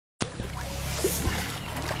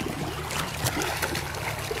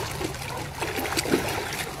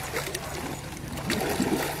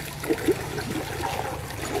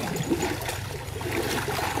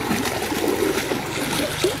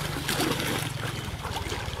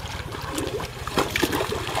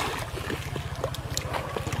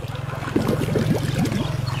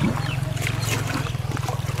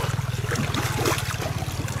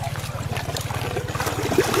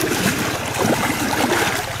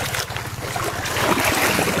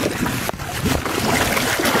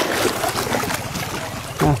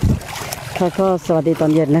ค่ะก็สวัสดีตอ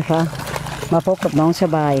นเย็นนะคะมาพบกับน้องช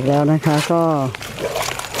บาอีกแล้วนะคะก็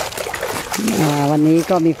วันนี้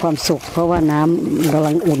ก็มีความสุขเพราะว่าน้ำกำ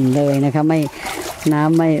ลังอุ่นเลยนะคะไม่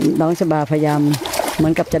น้องชบาพยายามเหมื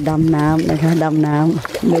อนกับจะดำน้ำนะคะดำน้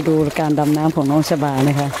ำไปดูการดำน้ำของน้องชบา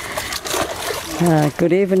นะคะ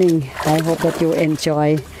Good evening I hope that you enjoy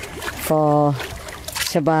for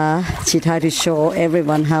Chaba she tried to show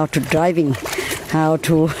everyone how to driving how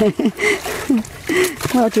to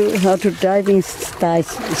how to driving style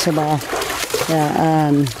Chaba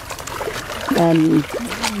and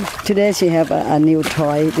today she have a new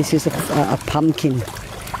toy. This is a pumpkin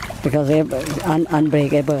because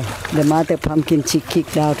unbreakable. The mother pumpkin she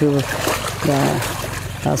kicked out to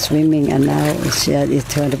the swimming, and now it's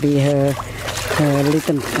turned to be her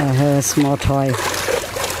little her small toy.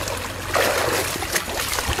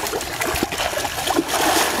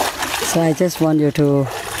 So I just want you to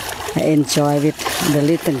enjoy with the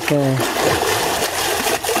little girl.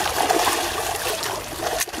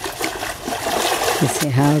 You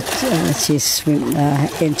see how she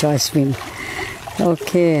enjoy swim.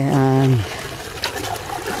 Okay.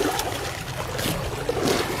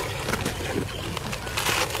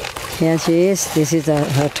 Here she is. This is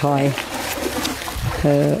her toy.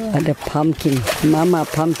 The pumpkin, Mama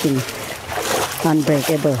pumpkin,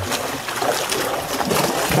 unbreakable.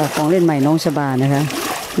 ของเล่นใหม่น้องชบานะคะ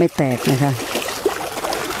ไม่แตกนะคะ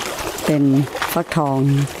เป็นฟักทอง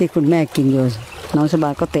ที่คุณแม่กินอยู่น้องชบา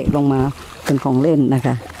ก็เตะลงมาเป็นของเล่นนะค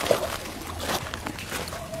ะ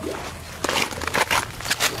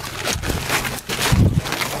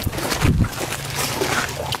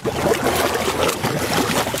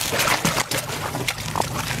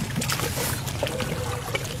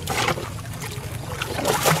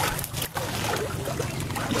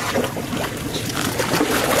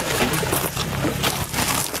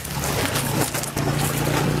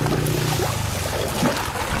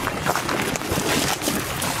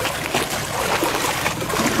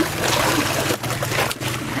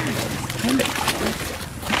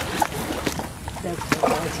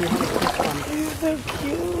So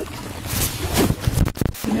cute.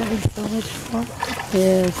 That is so much fun.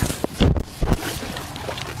 Yes.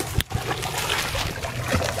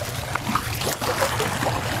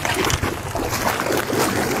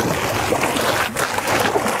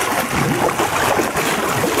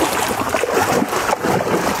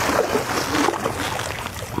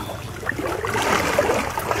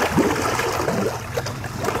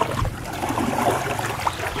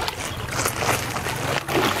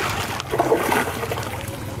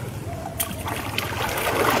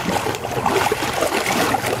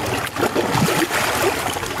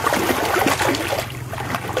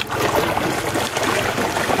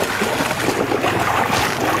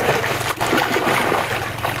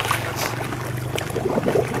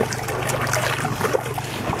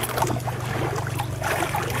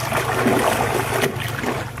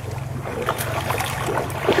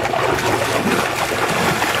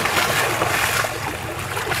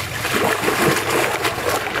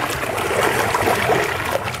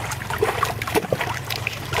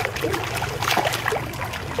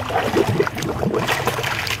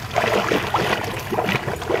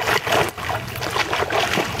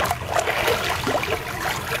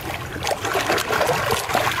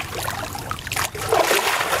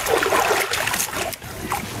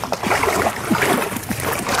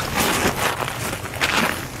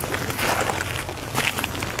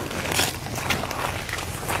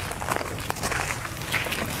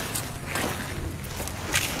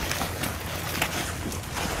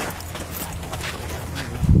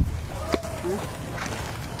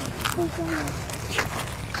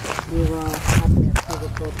 We will have to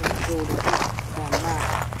go to the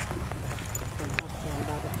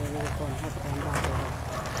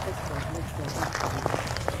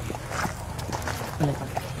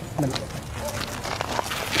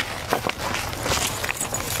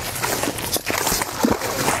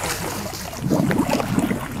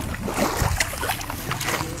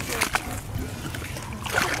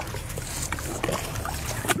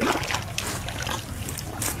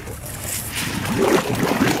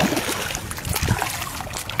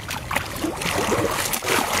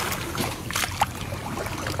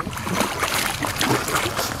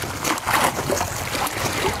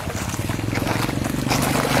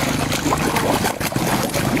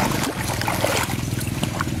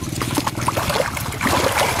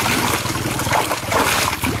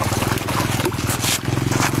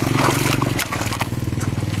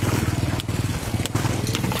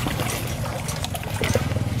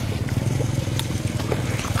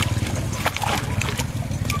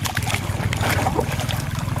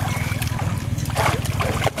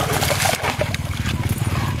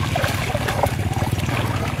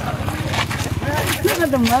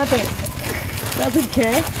mother doesn't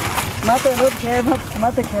care. Mother don't care, but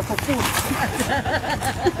mother care for food.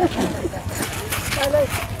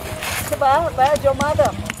 Chaba, where's your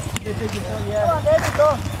mother? Come on, there you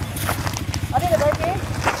go. I need a baby.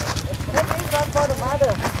 Let me run for the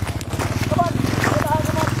mother. Come on, come on,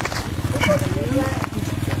 come on. Let's go to the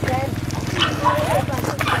stand.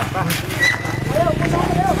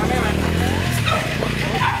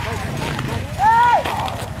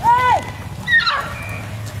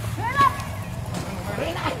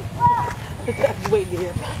 Wait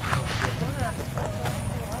here.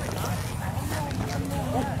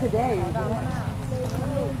 That's today.